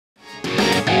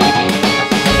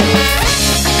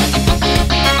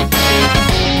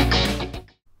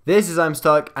This is I'm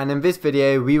Stark, and in this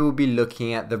video we will be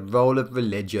looking at the role of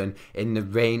religion in the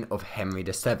reign of Henry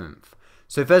VII.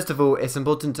 So first of all, it's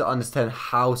important to understand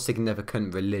how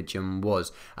significant religion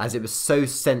was, as it was so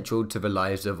central to the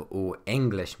lives of all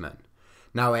Englishmen.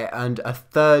 Now, it earned a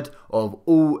third of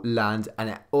all land, and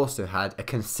it also had a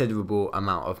considerable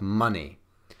amount of money.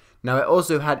 Now, it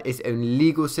also had its own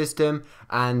legal system,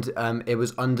 and it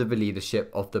was under the leadership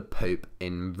of the Pope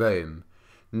in Rome.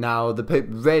 Now, the Pope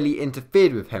rarely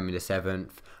interfered with Henry VII,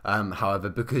 however,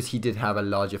 because he did have a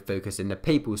larger focus in the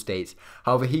Papal States.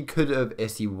 However, he could have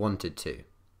if he wanted to.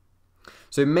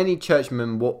 So many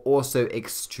churchmen were also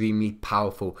extremely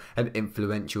powerful and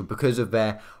influential because of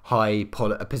their high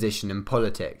position in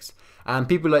politics. And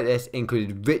people like this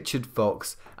included Richard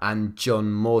Fox and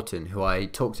John Morton, who I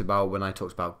talked about when I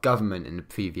talked about government in the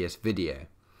previous video.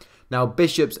 Now,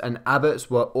 bishops and abbots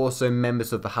were also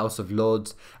members of the House of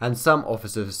Lords, and some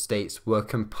officers of states were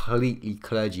completely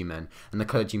clergymen, and the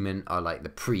clergymen are like the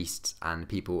priests and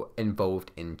people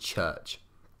involved in church.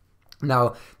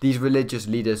 Now, these religious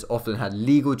leaders often had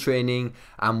legal training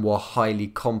and were highly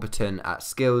competent at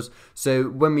skills, so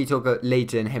when we talk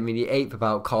later in Henry VIII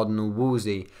about Cardinal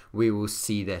Wolsey, we will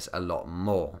see this a lot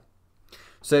more.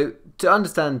 So, to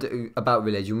understand about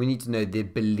religion, we need to know the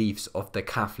beliefs of the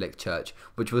Catholic Church,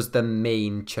 which was the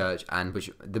main church and which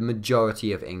the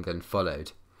majority of England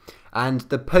followed. And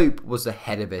the Pope was the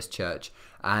head of this church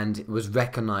and was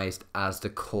recognised as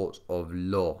the court of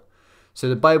law. So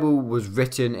the Bible was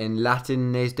written in Latin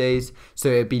in those days, so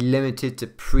it would be limited to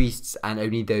priests and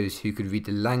only those who could read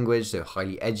the language, so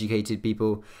highly educated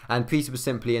people, and priests would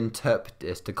simply interpret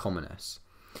this to commoners.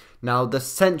 Now, the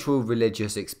central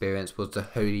religious experience was the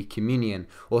Holy Communion,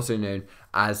 also known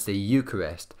as the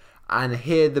Eucharist. And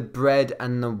here the bread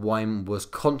and the wine was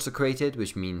consecrated,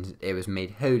 which means it was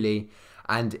made holy,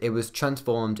 and it was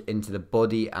transformed into the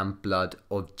body and blood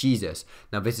of Jesus.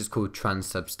 Now, this is called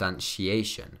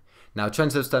transubstantiation. Now,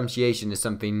 transubstantiation is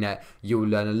something that you'll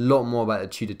learn a lot more about the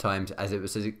Tudor times, as it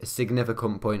was a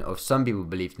significant point of some people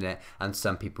believed in it and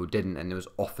some people didn't, and it was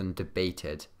often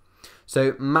debated.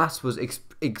 So Mass was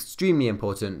extremely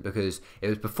important because it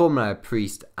was performed by a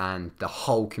priest and the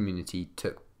whole community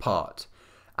took part.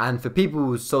 And for people who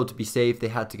were sold to be saved, they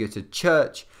had to go to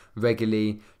church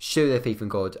regularly, show their faith in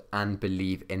God, and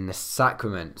believe in the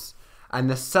sacraments. And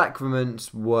the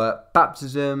sacraments were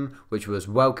baptism, which was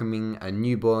welcoming a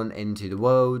newborn into the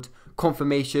world,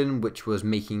 confirmation, which was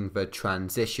making the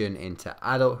transition into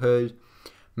adulthood,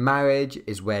 marriage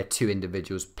is where two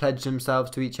individuals pledge themselves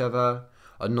to each other,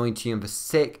 anointing of the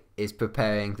sick is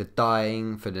preparing the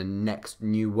dying for the next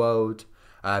new world.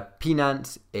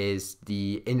 Penance is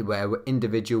where an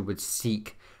individual would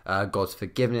seek God's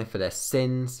forgiveness for their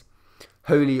sins.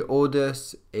 Holy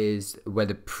orders is where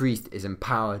the priest is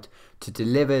empowered to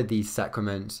deliver these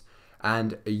sacraments.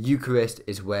 And a Eucharist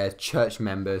is where church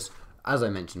members, as I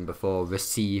mentioned before,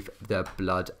 receive the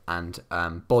blood and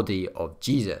body of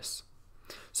Jesus.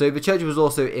 So the church was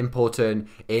also important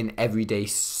in everyday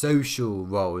social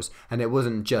roles, and it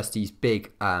wasn't just these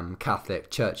big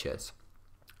Catholic churches.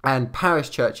 And parish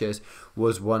churches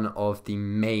was one of the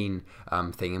main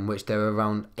thing, in which there were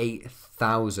around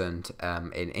 8,000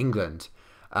 in England.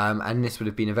 And this would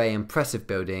have been a very impressive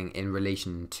building in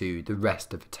relation to the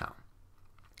rest of the town.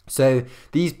 So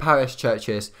these parish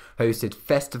churches hosted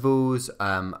festivals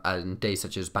and days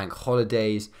such as bank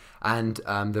holidays, and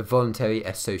the voluntary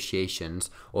associations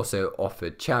also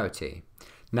offered charity.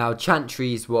 Now,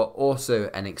 chantries were also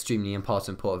an extremely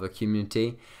important part of the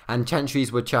community, and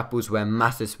chantries were chapels where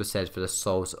masses were said for the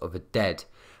souls of the dead.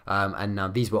 And now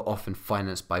these were often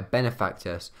financed by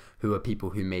benefactors, who were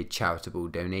people who made charitable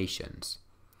donations.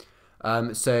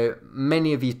 So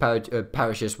many of these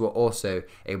parishes were also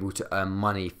able to earn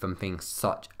money from things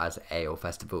such as ale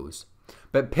festivals.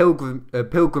 But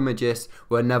pilgrimages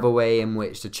were another way in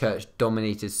which the church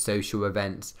dominated social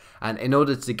events, and in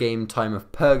order to gain time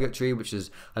of purgatory, which is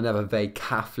another very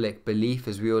Catholic belief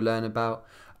as we all learn about,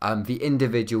 the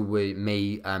individual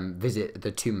may visit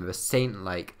the tomb of a saint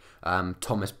like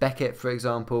Thomas Becket, for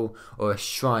example, or a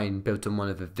shrine built on one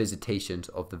of the visitations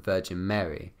of the Virgin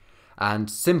Mary.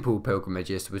 And simple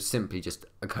pilgrimages would simply just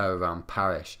occur around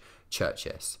parish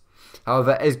churches.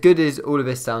 However, as good as all of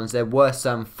this sounds, there were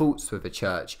some faults with the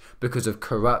church because of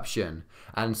corruption,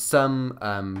 and some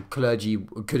clergy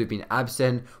could have been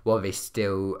absent while they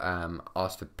still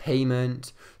asked for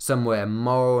payment. Some were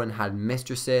immoral and had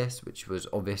mistresses, which was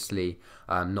obviously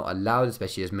not allowed,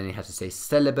 especially as many had to stay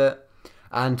celibate,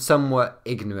 and some were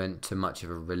ignorant to much of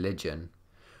a religion.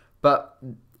 But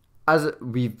as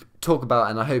we've talked about,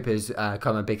 and I hope has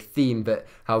become a big theme, that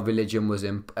how religion was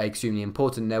extremely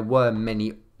important, there were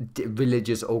many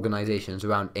religious organisations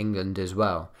around England as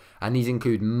well, and these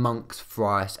include monks,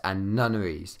 friars and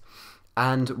nunneries.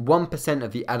 And 1%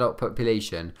 of the adult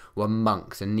population were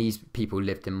monks, and these people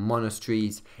lived in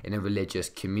monasteries in a religious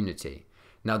community.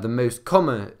 Now, the most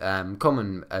common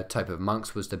type of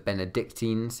monks was the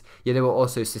Benedictines, yet there were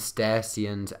also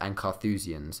Cistercians and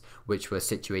Carthusians, which were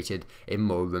situated in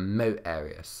more remote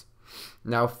areas.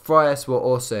 Now, friars were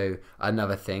also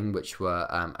another thing, which were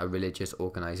a religious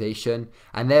organisation,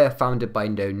 and they were founded by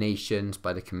donations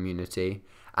by the community.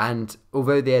 And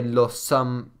although they had lost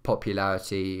some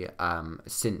popularity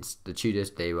since the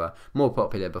Tudors, they were more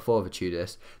popular before the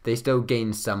Tudors, they still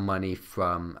gained some money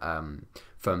from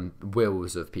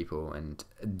wills of people, and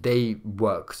they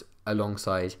worked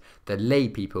alongside the lay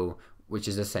people, which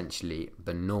is essentially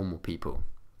the normal people.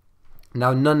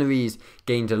 Now, nunneries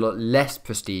gained a lot less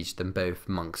prestige than both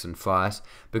monks and friars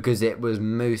because it was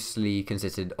mostly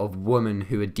consisted of women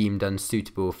who were deemed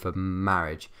unsuitable for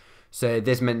marriage. So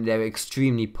this meant they were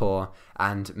extremely poor,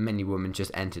 and many women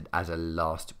just entered as a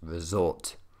last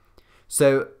resort.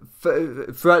 So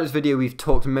throughout this video, we've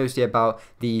talked mostly about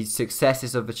the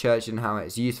successes of the church and how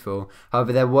it's useful.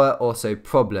 However, there were also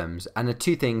problems, and the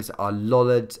two things are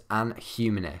lollards and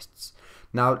humanists.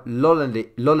 Now,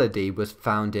 lollardy was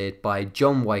founded by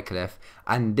John Wycliffe,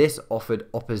 and this offered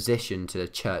opposition to the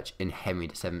church in Henry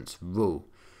VII's rule.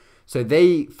 So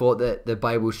they thought that the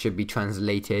Bible should be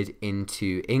translated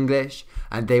into English,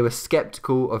 and they were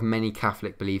skeptical of many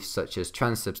Catholic beliefs such as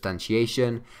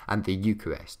transubstantiation and the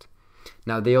Eucharist.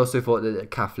 Now, they also thought that the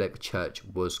Catholic Church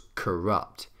was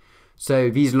corrupt. So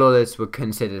these lollards were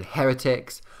considered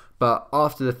heretics, but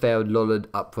after the failed Lollard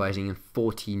uprising in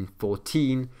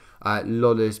 1414,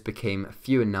 lollards became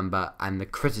few in number, and the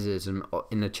criticism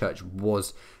in the church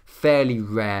was fairly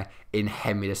rare in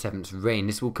Henry VII's reign.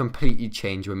 This will completely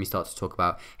change when we start to talk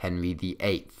about Henry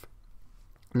VIII.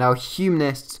 Now,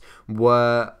 humanists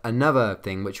were another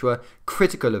thing which were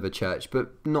critical of the church,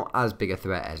 but not as big a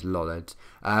threat as lollards.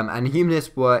 And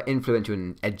humanists were influential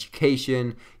in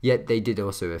education, yet they did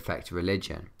also affect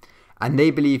religion. And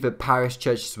they believed that parish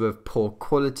churches were of poor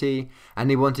quality, and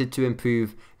they wanted to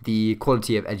improve the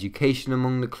quality of education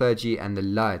among the clergy and the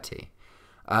laity.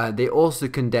 They also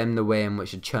condemned the way in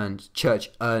which the church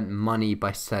earned money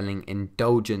by selling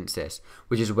indulgences,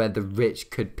 which is where the rich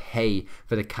could pay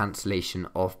for the cancellation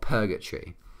of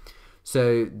purgatory.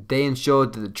 So they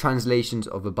ensured that the translations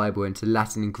of the Bible into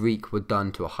Latin and Greek were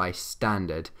done to a high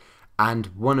standard. And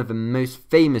one of the most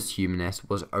famous humanists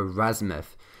was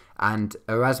Erasmus, and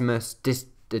Erasmus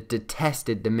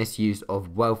detested the misuse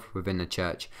of wealth within the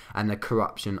church and the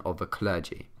corruption of the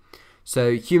clergy.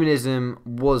 So humanism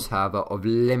was, however, of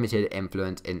limited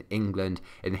influence in England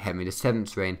in Henry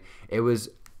VII's reign. It was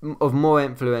of more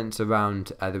influence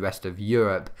around the rest of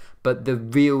Europe, but the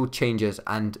real changes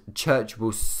and church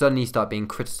will suddenly start being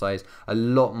criticised a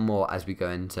lot more as we go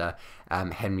into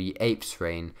Henry VIII's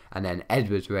reign, and then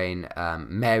Edward's reign,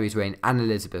 Mary's reign and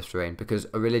Elizabeth's reign, because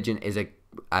a religion is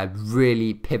a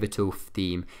really pivotal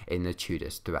theme in the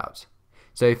Tudors throughout.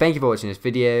 So thank you for watching this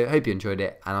video, hope you enjoyed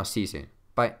it, and I'll see you soon.